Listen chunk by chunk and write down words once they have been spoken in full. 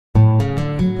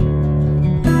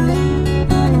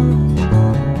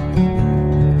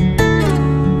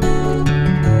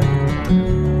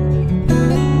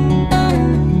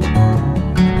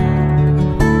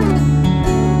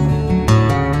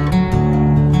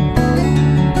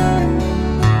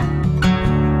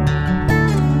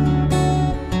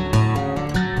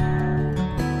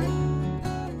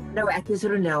Dis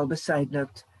Ronell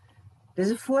Besuidnout.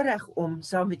 Dis 'n voorreg om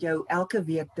saam met jou elke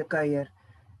week te kuier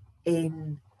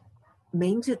en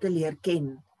mense te leer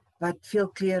ken wat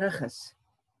veelkleurig is.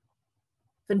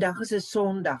 Vandag is 'n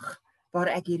Sondag waar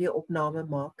ek hierdie opname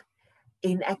maak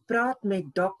en ek praat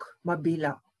met Doc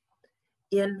Mabila,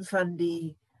 een van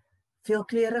die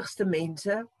veelkleurigste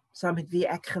mense saam met wie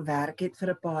ek gewerk het vir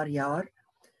 'n paar jaar.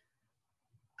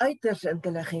 Uiters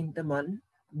intelligente man,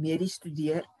 medies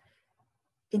studeer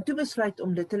en toe besluit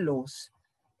om dit te los.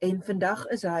 En vandag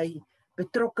is hy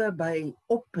betrokke by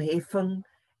opheffing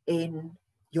en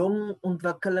jong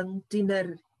ontwikkeling,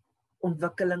 tiener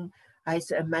ontwikkeling.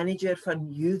 Hy's 'n manager van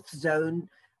Youth Zone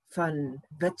van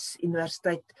Wits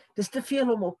Universiteit. Dis te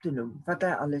veel om op te noem wat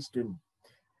hy alles doen.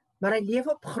 Maar hy leef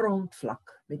op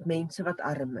grondvlak met mense wat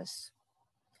arm is.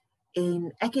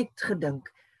 En ek het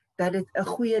gedink dat dit 'n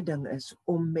goeie ding is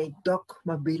om met Doc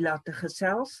Mabila te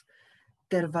gesels,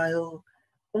 terwyl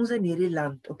ons in hierdie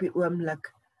land op die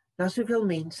oomblik na soveel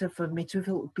mense met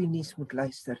soveel opinies moet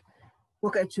luister,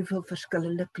 ook uit soveel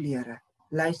verskillende kleure.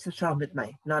 Luister saam met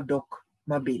my na Doc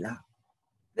Mabila.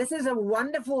 This is a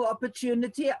wonderful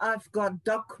opportunity. I've got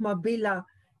Doc Mabila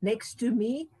next to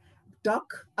me.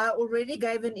 Doc, I already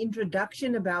gave an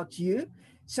introduction about you,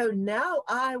 so now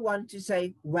I want to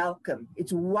say welcome.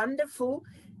 It's wonderful.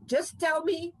 Just tell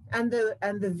me and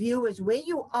the viewers where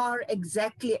you are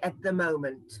exactly at the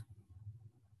moment.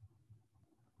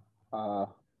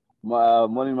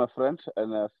 Morning, my friend,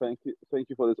 and thank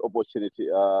you for this opportunity.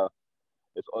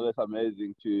 It's always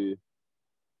amazing to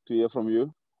hear from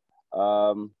you.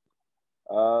 Ronell,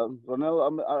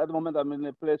 at the moment I'm in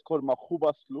a place called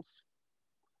Makuba Slough,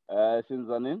 in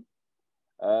Zanin.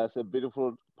 It's a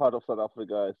beautiful part of South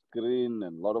Africa. It's green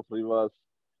and a lot of rivers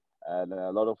and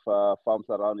a lot of farms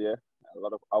around here, a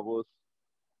lot of apples,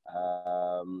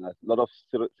 a lot of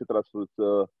citrus fruits.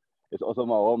 So it's also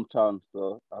my hometown.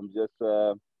 So I'm just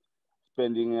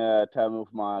spending time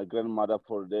with my grandmother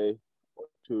for a day or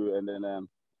two, and then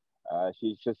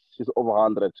she's over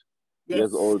 100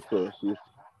 years old, so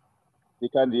she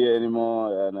can't hear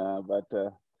anymore, and but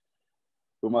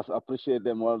we must appreciate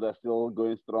them while they're still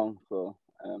going strong. So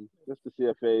just to see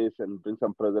her face and bring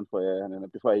some present for her, and then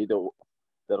before I hit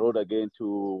the road again to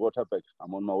Waterbeck,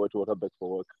 I'm on my way to Waterbeck for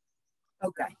work.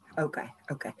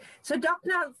 Okay. So Doc,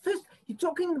 now first you're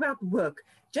talking about work.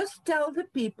 Just tell the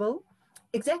people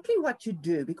exactly what you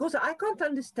do, because I can't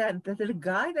understand that a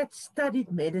guy that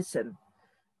studied medicine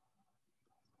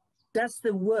does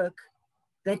the work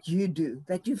that you do,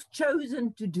 that you've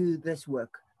chosen to do this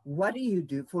work. What do you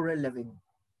do for a living?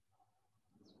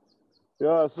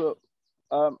 Yeah, so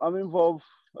I'm involved,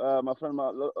 my friend,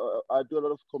 I do a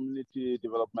lot of community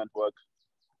development work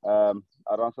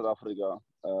around South Africa.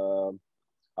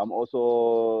 I'm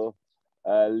also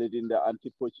leading the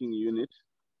anti-poaching unit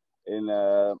in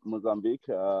Mozambique,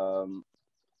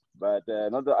 but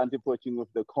not the anti-poaching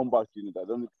with the combat unit. I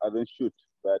don't shoot,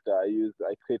 but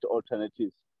I create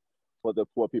alternatives for the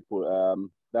poor people.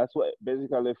 That's what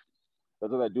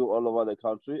I do all over the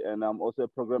country, and I'm also a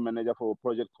program manager for a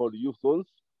project called Youth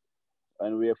Zones,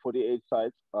 and we have 48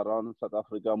 sites around South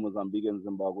Africa, Mozambique, and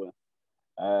Zimbabwe.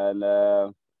 And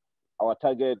our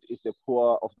target is the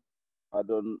poor of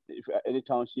if any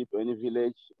township, or any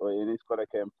village, or any squatter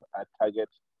camp. I target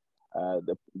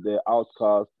the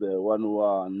outcasts, the ones who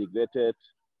are neglected,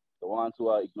 the ones who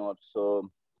are ignored. So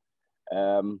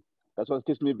that's what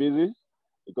keeps me busy.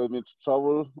 It got me to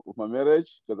travel with my marriage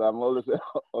because I'm always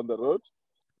on the road.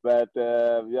 But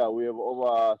yeah, we have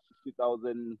over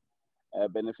 60,000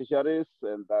 beneficiaries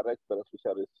and direct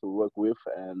beneficiaries to work with,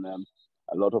 and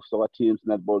a lot of soccer teams,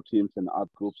 netball teams, and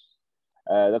art groups.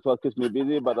 That's what keeps me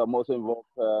busy, but I'm also involved.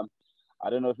 I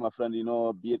don't know if my friend,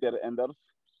 Beater Enders.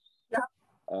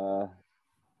 Yeah.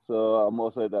 So I'm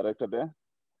also a director there.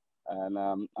 And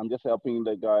I'm just helping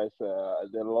the guys. There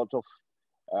are a lot of,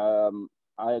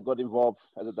 I got involved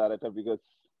as a director because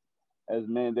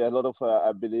there are a lot of,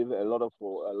 I believe, a lot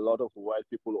of white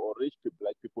people or rich people,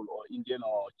 black people or Indian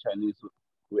or Chinese,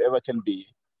 whoever can be,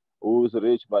 who's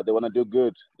rich, but they want to do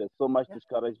good. There's so much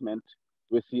discouragement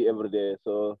we see every day.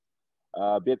 So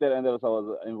Better Enders,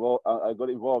 I got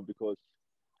involved because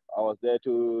I was there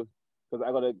because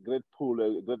I got a great pool,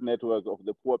 a great network of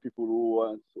the poor people who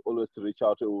want always to reach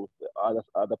out to the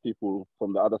other people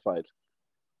from the other side.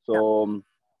 So,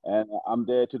 and I'm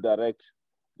there to direct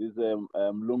these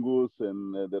Mlungus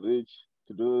and the rich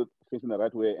to do things in the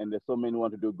right way. And there's so many who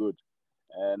want to do good.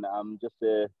 And I'm just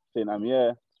saying, I'm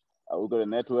here. We've got a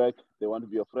network. They want to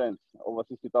be your friends. Over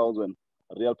 60,000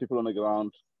 real people on the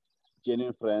ground,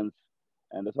 genuine friends.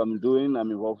 And that's what I'm doing.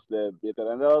 I'm involved with the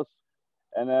Better Enders.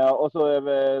 And I also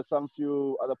have some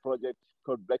few other projects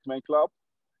called Black Man Club.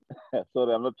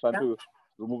 Sorry, I'm not trying to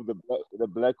remove the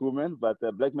black women, but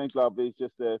the Black Man Club is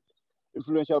just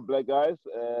influential black guys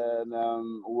and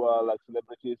who are like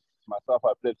celebrities. Myself,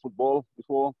 I played football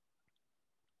before,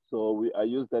 so I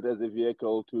use that as a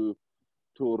vehicle to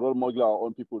role model our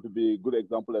own people, to be a good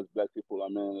example as black people. I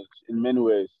mean, in many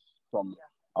ways, from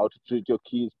how to treat your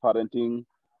kids, parenting,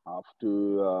 how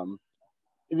to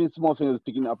even small things,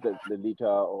 picking up the litter,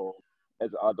 or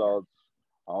as adults,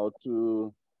 how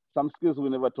to some skills we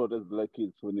never taught as black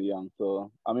kids when we were young. So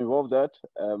I'm involved in that,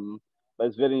 but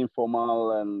it's very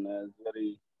informal and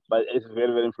but it's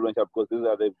very, very influential because these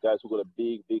are the guys who got a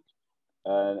big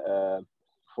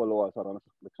followers around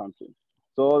the country.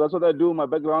 So that's what I do, my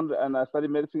background, and I study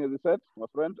medicine, as you said, my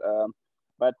friend.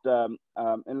 But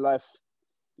in life,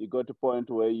 you go to a point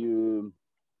where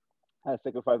I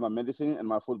sacrifice my medicine and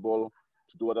my football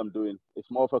to do what I'm doing. It's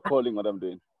more of a calling what I'm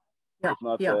doing. Yeah, it's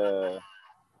not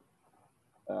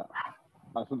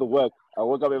the work. I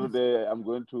wake up every day, I'm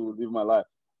going to live my life.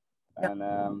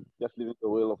 And just living the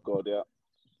will of God, yeah.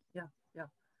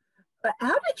 But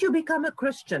how did you become a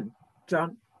Christian,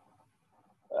 John?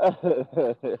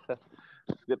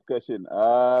 Good question.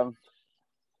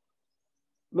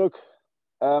 Look,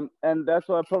 and that's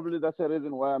the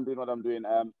reason why I'm doing what I'm doing.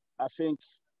 I think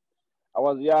I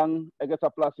was young, I guess a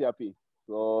plus happy.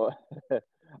 So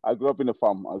I grew up in a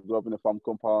farm. I grew up in a farm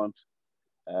compound.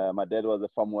 My dad was a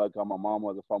farm worker, my mom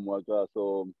was a farm worker.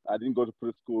 So I didn't go to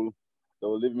preschool. They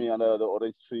would leave me under the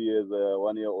orange tree as a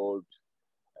 1-year-old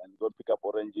and go pick up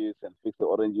oranges and fix the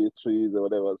orange trees or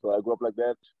whatever. So I grew up like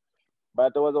that.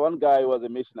 But there was one guy who was a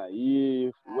missionary.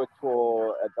 He worked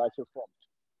for a Dutch Reformed.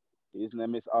 His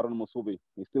name is Aaron Musubi.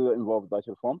 He's still involved with Dutch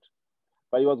Reformed.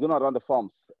 But he was going around the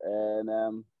farms.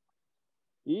 And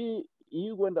he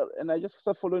went out, and I just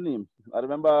started following him. I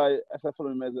remember I started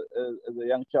following him as a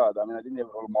young child. I mean, I didn't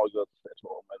have role models at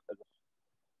home.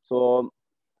 So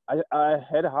I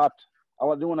had a heart. I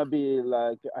didn't want to be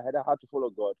like, I had a heart to follow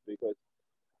God, because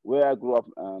where I grew up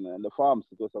and the farms,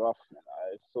 it was rough.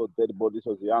 I saw dead bodies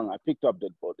as young. I picked up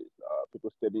dead bodies.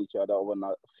 People stabbing each other over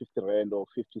 50 rand or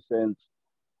 50 cents.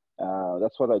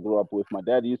 That's what I grew up with. My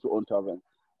dad used to own taverns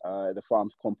at the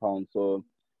farm's compound. So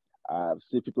I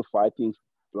see people fighting,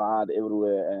 blood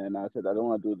everywhere. And I said, I don't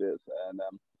want to do this.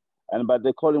 But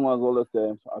the calling was always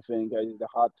there. I think the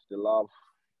heart, the love.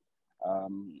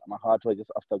 My heart was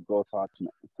just after God's heart.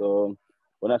 So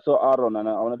when I saw Aaron, and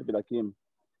I wanted to be like him.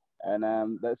 And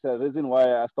that's the reason why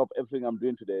I stopped everything I'm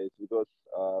doing today, is because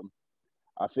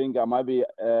I think I might be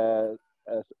a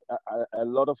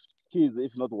lot of kids,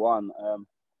 if not one,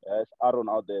 as Aaron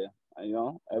out there.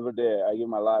 Every day I give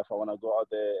my life. I want to go out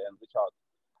there and reach out.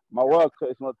 My work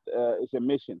is not, it's a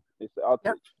mission. It's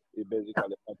outreach. It's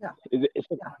basically,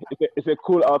 it's a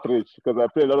cool outreach, because I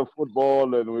play a lot of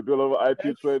football and we do a lot of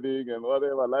IT training and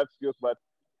whatever, life skills, but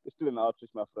it's still an outreach,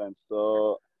 my friends.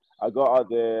 So I go out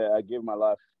there, I give my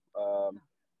life.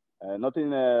 Not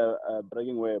in a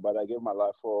bragging way, but I gave my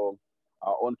life for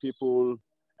our own people,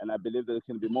 and I believe there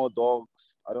can be more dogs.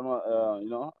 I don't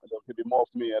know, there can be more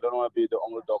of me. I don't want to be the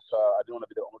only doctor. I don't want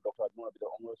to be the only doctor. I don't want to be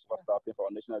the only superstar for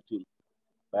our national team.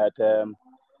 But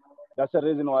that's the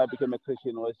reason why I became a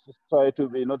Christian. Was just try to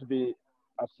be, not to be,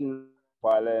 I've seen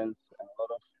violence and a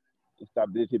lot of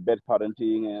instability, bad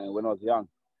parenting when I was young,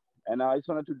 and I just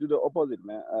wanted to do the opposite,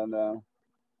 man. And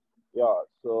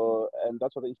so, and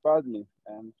that's what inspired me.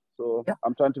 And so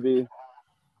I'm trying to be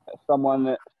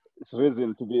someone's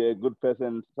reason to be a good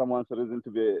person, someone's reason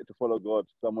to follow God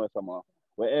somewhere, somehow.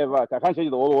 Wherever, I can't change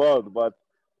the whole world, but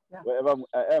wherever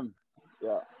I am,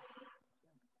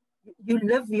 You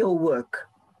live your work.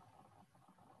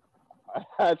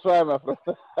 I try, my friend.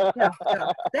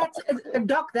 That's,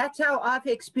 Doc, that's how I've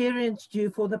experienced you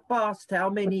for the past how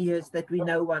many years that we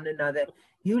know one another.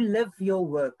 You live your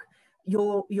work.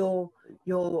 Your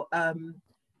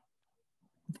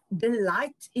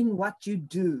delight in what you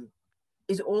do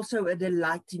is also a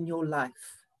delight in your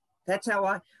life. That's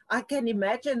how I can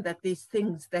imagine that there's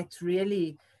things that's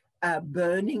really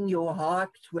burning your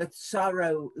heart with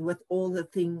sorrow, with all the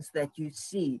things that you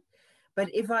see.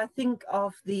 But if I think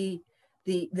of the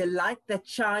light that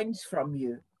shines from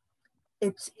you,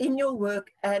 it's in your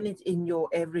work and it's in your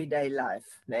everyday life.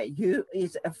 Now, you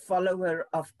is a follower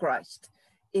of Christ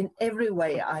in every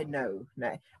way I know.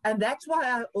 Now, and that's why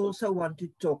I also want to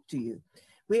talk to you.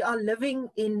 We are living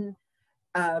in,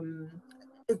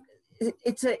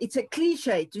 it's a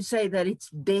cliche to say that it's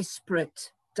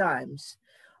desperate times.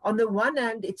 On the one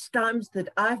hand, it's times that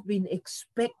I've been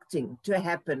expecting to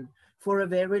happen for a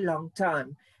very long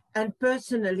time. And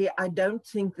personally, I don't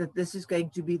think that this is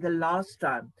going to be the last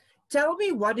time. Tell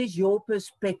me, what is your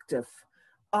perspective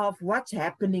of what's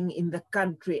happening in the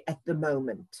country at the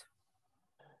moment?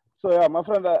 So yeah, my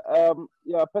friend,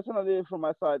 yeah, personally from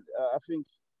my side, I think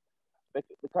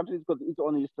the country's got its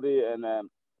own history and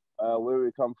where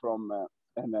we come from,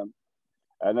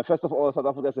 and first of all, South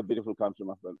Africa is a beautiful country,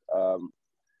 my friend.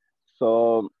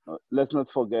 So let's not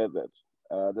forget that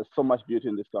there's so much beauty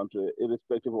in this country,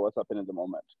 irrespective of what's happening at the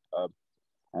moment.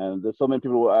 And there's so many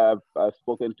people who I've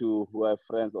spoken to who have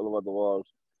friends all over the world,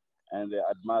 and they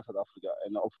admire South Africa.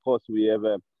 And of course, we have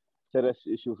a serious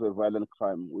issue with violent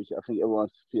crime, which I think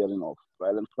everyone's fearing of.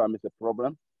 Violent crime is a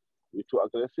problem. We're too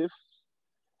aggressive.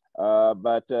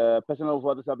 But personally,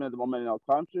 what is happening at the moment in our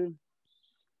country,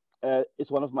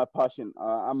 it's one of my passion.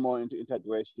 I'm more into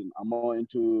integration. I'm more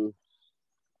into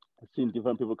seeing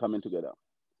different people coming together.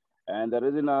 And the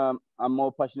reason I'm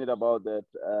more passionate about that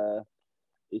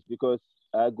is because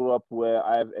I grew up where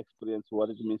I've experienced what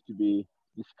it means to be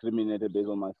discriminated based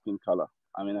on my skin color.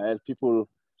 I mean, I had people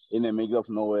in the middle of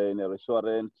nowhere in a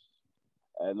restaurant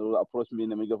and they will approach me in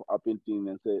the middle of Uppington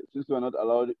and say, since we're not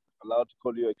allowed to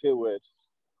call you a K word,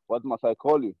 what must I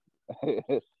call you?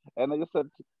 And I just said,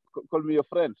 call me your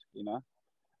friend, you know.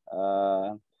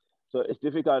 So it's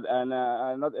difficult, and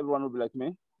not everyone will be like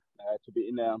me to be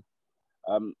in a.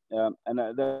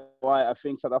 And that's why I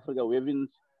think South Africa, we haven't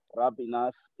rubbed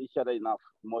enough each other enough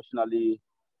emotionally.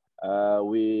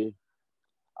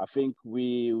 I think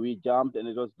we jumped, and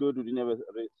it was good. We didn't have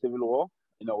a civil war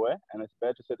in a way, and it's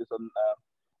bad to say this on.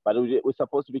 But we're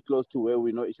supposed to be close to where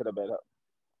we know each other better,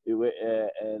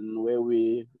 and where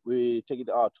we take it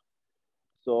out.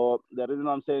 So the reason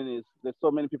I'm saying is there's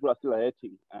so many people are still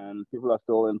hurting, and people are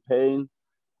still in pain,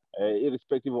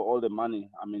 irrespective of all the money.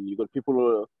 I mean, you got people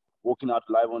who are walking out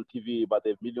live on TV, but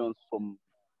they have millions from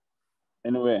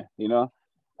anywhere, you know.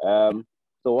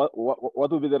 So what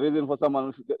would be the reason for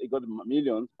someone who got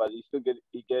millions, but he still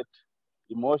get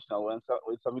emotional when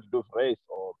it's something to do with race,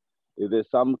 or if there's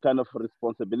some kind of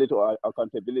responsibility or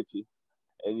accountability,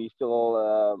 and you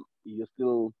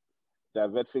still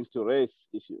divert things to race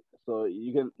issue. So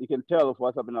you can tell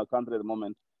what's happening in our country at the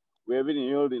moment. We haven't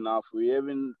healed enough. We're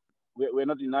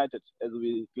not united as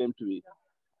we claim to be.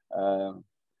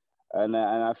 And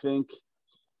I think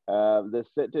there's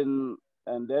certain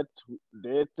and that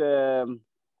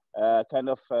kind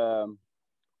of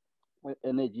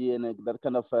energy and that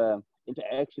kind of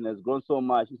interaction has grown so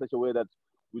much in such a way that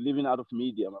we're living out of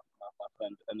media, my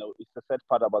friend. And it's the sad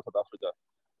part about South Africa.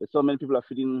 There's so many people are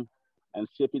feeding and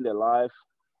shaping their life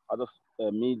out of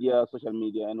media, social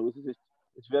media, and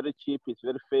it's very cheap, it's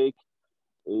very fake,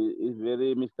 it's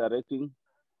very misdirecting,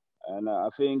 and I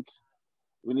think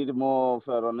we need more of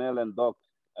Ronell and Doc,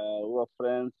 who are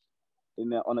friends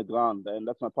on the ground, and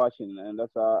that's my passion, and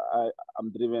that's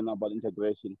I'm driven about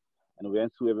integration. And we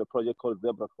have a project called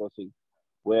Zebra Crossing,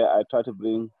 where I try to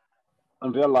bring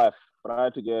in real life,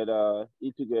 ride together,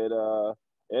 eat together,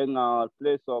 hang out,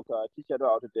 play soccer, teach each other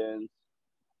how to dance,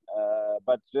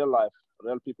 but real life,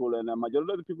 real people, and a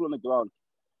majority of the people on the ground,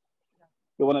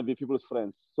 they want to be people's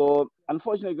friends. So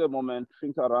unfortunately, at the moment,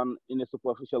 things are run in a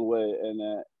superficial way, and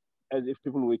as if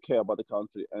people will care about the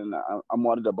country, and I'm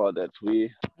worried about that.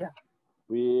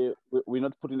 We're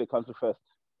not putting the country first.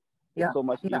 There's so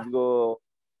much ego.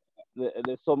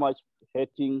 There's so much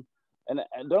hating, and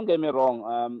don't get me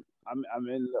wrong. I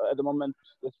mean, at the moment,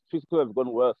 things could have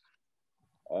gone worse.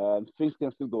 Things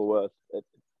can still go worse.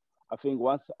 I think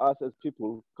once us as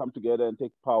people come together and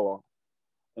take power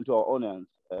into our own hands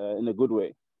in a good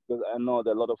way, because I know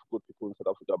there are a lot of good people in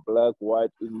South Africa, black,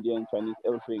 white, Indian, Chinese,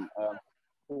 everything,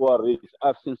 who are rich.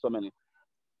 I've seen so many.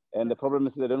 And the problem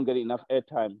is they don't get enough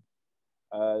airtime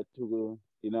to,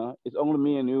 it's only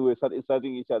me and you, we start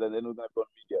inciting each other and then we're going to be on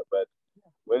media. But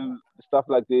when stuff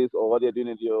like this or what you're doing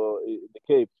in the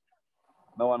Cape,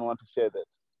 no one wants to share that.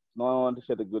 No one wants to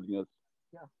share the good news.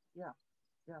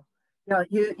 Yeah,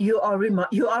 you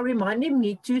are reminding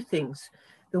me two things.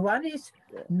 The one is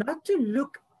not to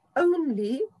look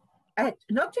only at,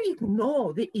 not to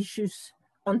ignore the issues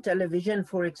on television,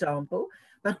 for example,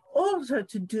 but also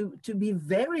to be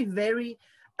very, very,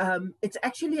 it's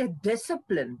actually a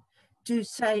discipline to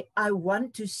say, I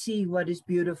want to see what is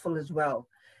beautiful as well.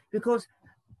 Because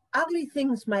ugly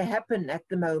things may happen at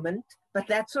the moment, but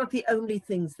that's not the only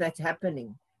things that's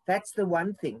happening. That's the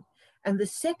one thing. And the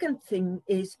second thing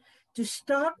is to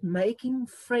start making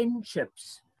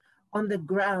friendships on the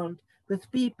ground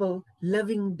with people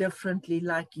living differently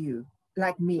like you,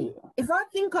 like me. If I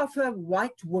think of a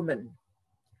white woman,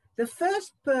 the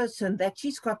first person that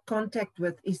she's got contact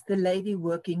with is the lady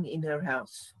working in her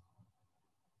house.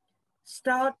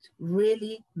 Start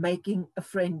really making a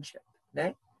friendship.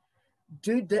 If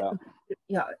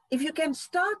you can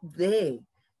start there,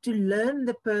 to learn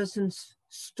the person's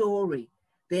story,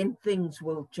 then things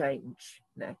will change.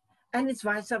 No? And it's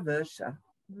vice versa.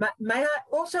 May I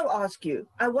also ask you,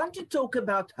 I want to talk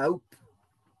about hope.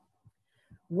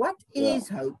 What is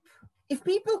hope? If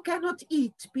people cannot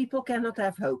eat, people cannot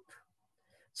have hope.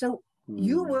 So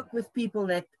you work with people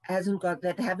that haven't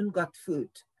got food.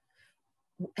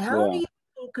 How do you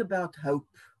talk about hope?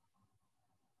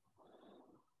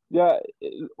 Yeah,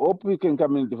 hope we can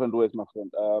come in different ways, my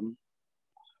friend.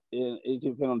 It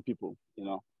depends on people, you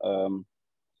know.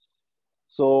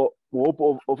 So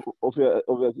hope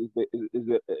is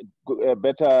a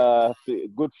better,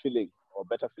 good feeling or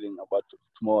better feeling about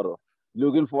tomorrow.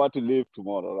 Looking forward to live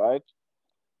tomorrow, right?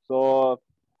 So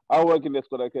I work in the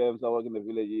school camps, I work in the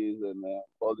villages and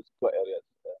all these poor areas.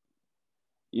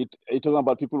 You're talking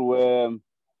about people where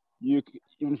you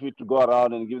even if you to go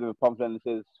around and give them a pamphlet and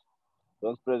says,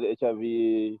 don't spread HIV,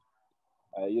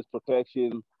 use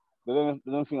protection. They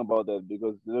don't think about that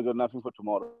because they got nothing for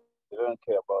tomorrow. They don't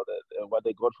care about that. And what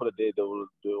they got for the day, they will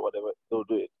do whatever, they'll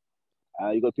do it.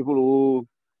 You got people who,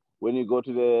 when you go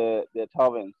to the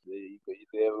taverns, they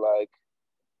have like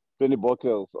 20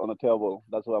 bottles on a table.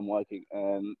 That's where I'm working.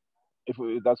 And if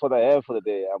that's what I have for the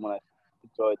day, I'm going to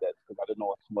enjoy that because I don't know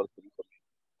what tomorrow's going to be for me.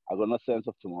 I got no sense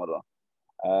of tomorrow.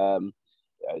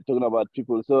 Talking about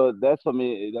people. So that's for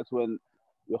me, that's when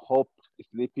your hope is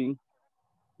sleeping,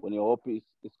 when your hope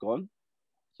is gone.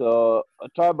 So I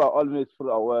try about always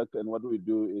through our work, and what we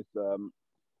do is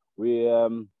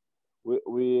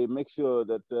we make sure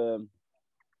that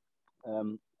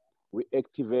we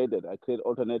activate it. I create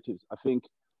alternatives. I think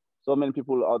so many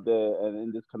people out there and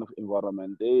in this kind of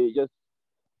environment, they just,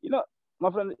 you know, my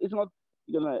friend, it's not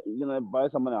you're gonna buy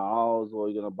someone a house or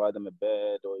you're gonna buy them a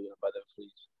bed or you're gonna buy them a fridge.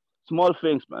 Small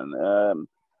things, man.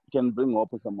 You can bring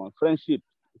hope to someone. Friendship,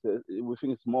 we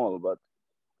think it's small, but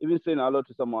even saying hello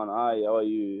to someone, hi, how are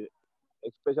you?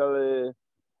 Especially,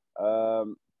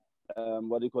 um,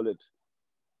 what do you call it?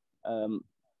 Um,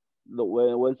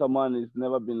 when someone is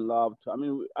never been loved. I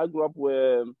mean, I grew up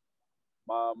where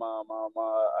I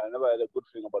never had a good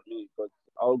thing about me because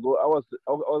I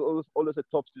was always a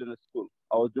top student at school.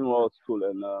 I was doing well at school,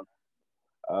 and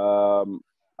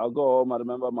I'll go home. I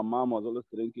remember my mom was always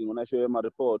drinking. When I show her my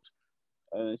report,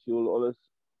 and she will always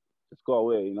just go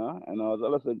away, you know. And I was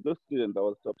always a good student. I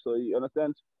was top. So you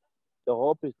understand, the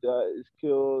hope is there, is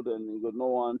killed, and you got no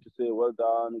one to say well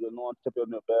done. You got no one to tap you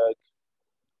on your back.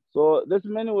 So there's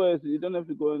many ways. You don't have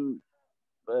to go and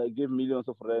give millions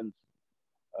of rents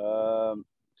um,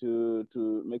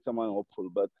 to make someone hopeful,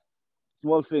 but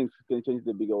small things can change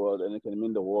the bigger world, and it can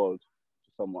mean the world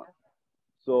to someone.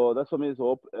 So that's for me is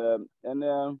hope. And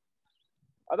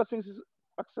other things is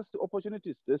access to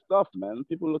opportunities. There's stuff, man.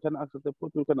 People can access the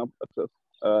people can access.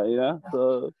 Yeah.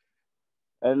 So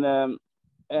and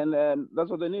that's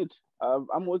what they need.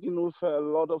 I'm working with a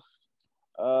lot of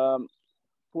um,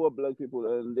 poor black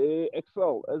people, and they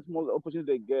excel. As more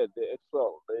opportunity they get, they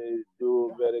excel. They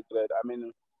do very great. I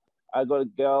mean, I got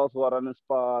girls who are running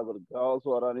spas, I got girls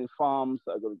who are running farms,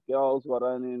 I got girls who are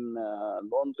running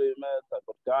laundry mats, I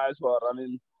got guys who are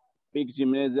running big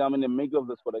gymnasium in the middle of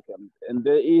the sport camp. And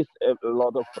there is a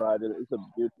lot of pride, there is a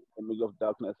beauty in the middle of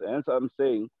darkness. And so I'm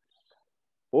saying,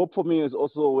 hope for me is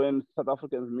also when South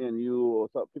Africans, me and you, or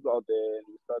some people out there, and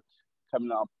we start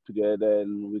coming up together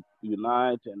and we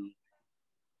unite and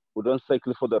we don't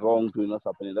cycle for the wrong doing what's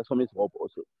happening. That's for me, it's hope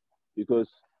also. Because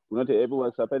we know that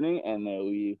everyone's happening and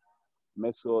we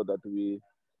make sure that we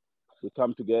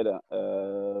come together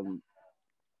and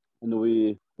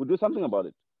we do something about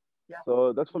it. Yeah.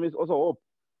 So that's for me, it's also hope.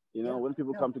 You know, Yeah. when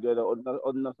people come together,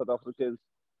 ordinary South Africans,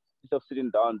 instead of sitting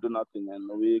down, do nothing, and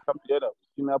we come together,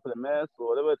 clean up the mess or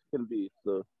whatever it can be.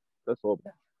 So that's hope.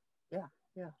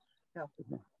 Yeah.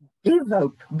 Give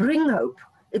hope, bring hope.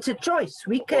 It's a choice.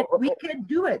 We can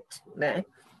do it. No?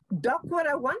 Doc, what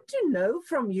I want to know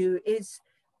from you is,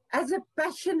 as a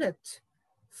passionate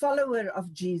follower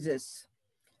of Jesus,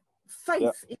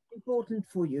 faith is important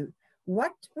for you.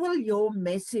 What will your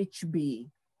message be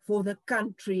for the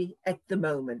country at the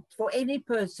moment? For any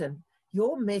person,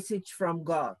 your message from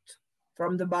God,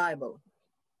 from the Bible?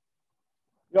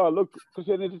 Yeah, look,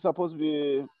 Christianity is supposed to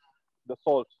be the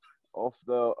salt of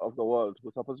the world.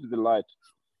 We're supposed to be the light.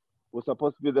 We're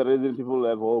supposed to be the reason people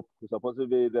have hope. We're supposed to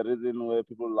be the reason where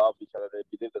people love each other. They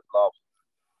believe there's love.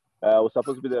 We're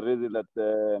supposed to be the reason that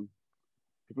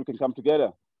people can come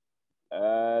together.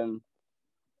 And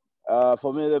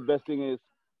for me, the best thing is,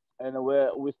 and where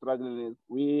we're struggling is,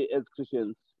 we as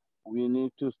Christians, we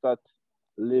need to start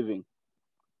living.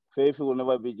 Faith will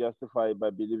never be justified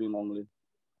by believing only,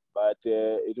 but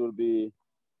it will be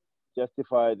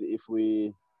justified if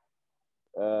we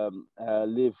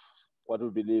live what we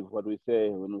believe, what we say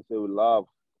when we say we love.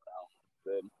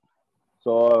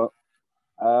 So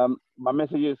my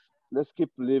message is, let's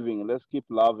keep living, let's keep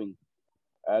loving.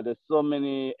 There's so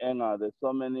many anger, there's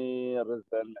so many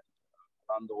resentment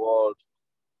around the world,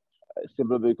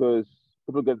 simply because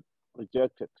people get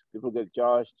rejected, people get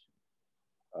judged.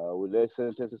 We lay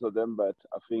sentences of them, but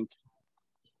I think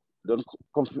don't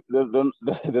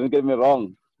get me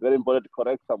wrong. It's very important to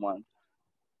correct someone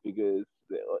because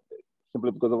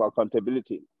simply because of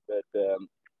accountability. But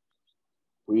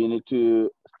we need to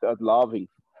start loving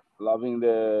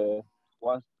the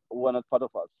ones who are not part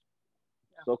of us,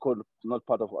 so-called not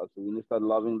part of us. We need to start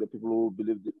loving the people who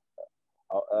believe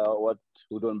what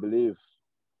we don't believe.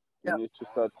 We need to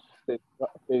start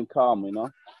staying calm. We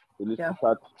need to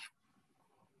start.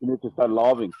 We need to start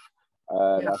loving.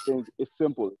 And I think it's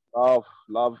simple.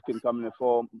 Love can come in a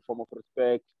form of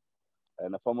respect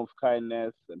and a form of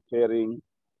kindness and caring.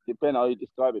 Depends how you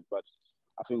describe it, but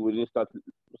I think we need to start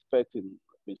respecting,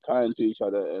 be kind to each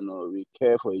other, and we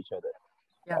care for each other.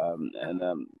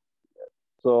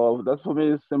 So that's for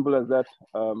me as simple as that.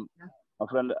 My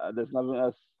friend, there's nothing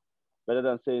else better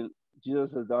than saying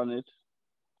Jesus has done it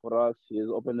for us. He has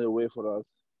opened the way for us,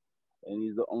 and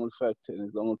He's the only fact and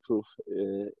He's the only truth.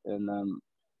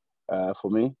 For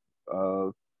me,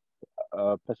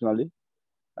 personally,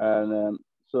 and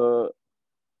so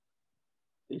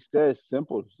it's very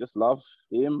simple. Just love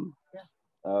Him,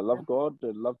 love God,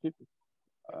 and love people.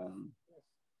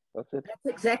 That's it. That's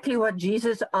exactly what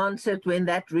Jesus answered when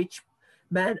that rich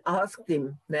man asked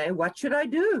him, what should I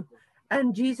do?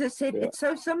 And Jesus said, it's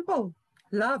so simple.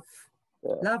 Love.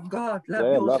 Love God. Love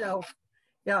yourself.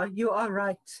 Love. You are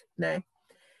right.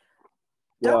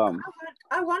 Doc,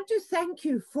 I want to thank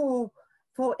you for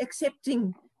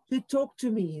accepting to talk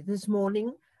to me this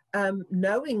morning,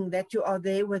 knowing that you are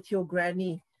there with your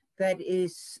granny that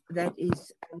is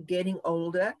getting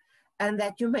older, and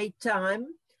that you made time,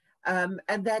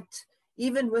 and that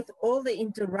even with all the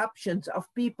interruptions of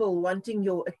people wanting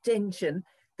your attention,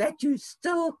 that you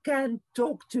still can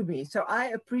talk to me. So I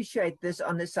appreciate this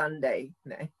on a Sunday.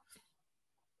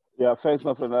 Yeah, thanks,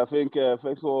 my friend. I think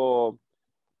thanks for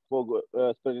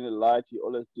spreading the light. You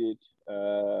always did,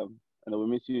 and we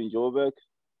miss you in Joburg.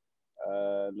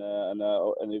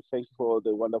 And thanks for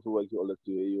the wonderful work you always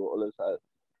do. You always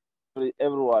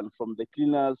everyone, from the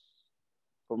cleaners,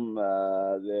 from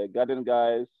the garden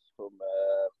guys, from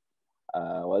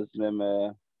what's his name,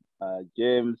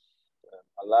 James,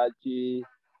 Alachi,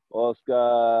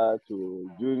 Oscar, to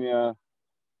Junior.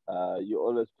 You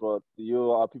always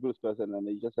you are a people's person, and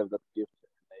you just have that gift.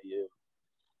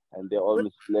 And they're all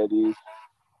Miss ladies.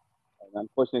 And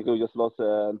unfortunately, we just lost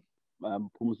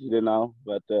Pumusile now,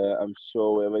 but I'm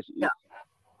sure wherever she is.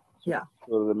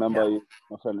 So remember you,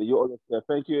 my friend. You always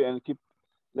thank you, and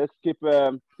let's keep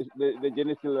the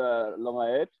journey still long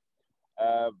ahead.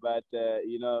 But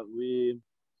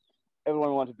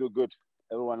everyone wants to do good.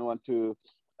 Everyone wants to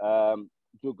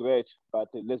do great. But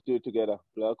let's do it together,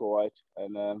 black or white,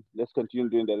 and let's continue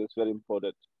doing that. It's very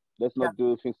important. Let's not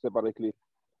do things separately.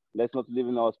 Let's not live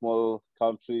in our small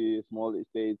country, small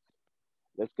estates.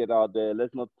 Let's get out there.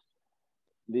 Let's not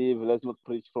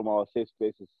preach from our safe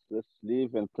spaces. Let's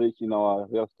live and preach in our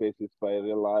real spaces by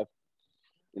real life,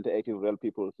 interacting with real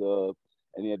people. So,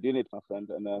 and you're doing it, my friend.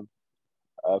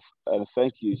 And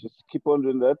thank you. Just keep on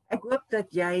doing that. Ek hoop dat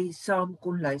jy saam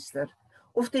kon luister,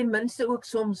 of ten minste ook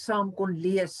soms saam kon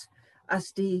lees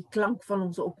as die klank van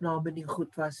ons opname nie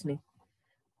goed was nie.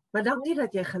 Maar dankie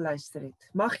dat jy geluister het.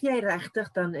 Mag jy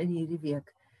regtig dan in hierdie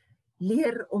week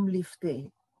leer om lief te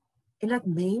hê. En dat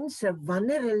mense,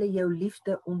 wanneer hulle jou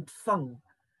liefde ontvang,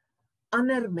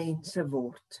 ander mense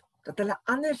word. Dat hulle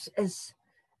anders is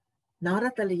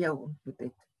nadat hulle jou ontmoet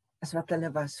het, as wat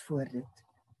hulle was voor dit.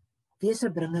 Wees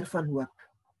 'n bringer van hoop.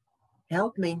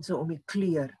 Help mense om die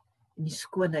kleur en die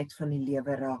skoonheid van die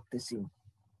lewe raak te sien.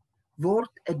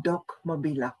 Word 'n Doc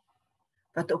Mabila,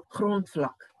 wat op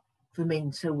grondvlak vir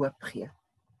mense hoop gee.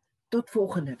 Tot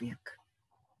volgende week.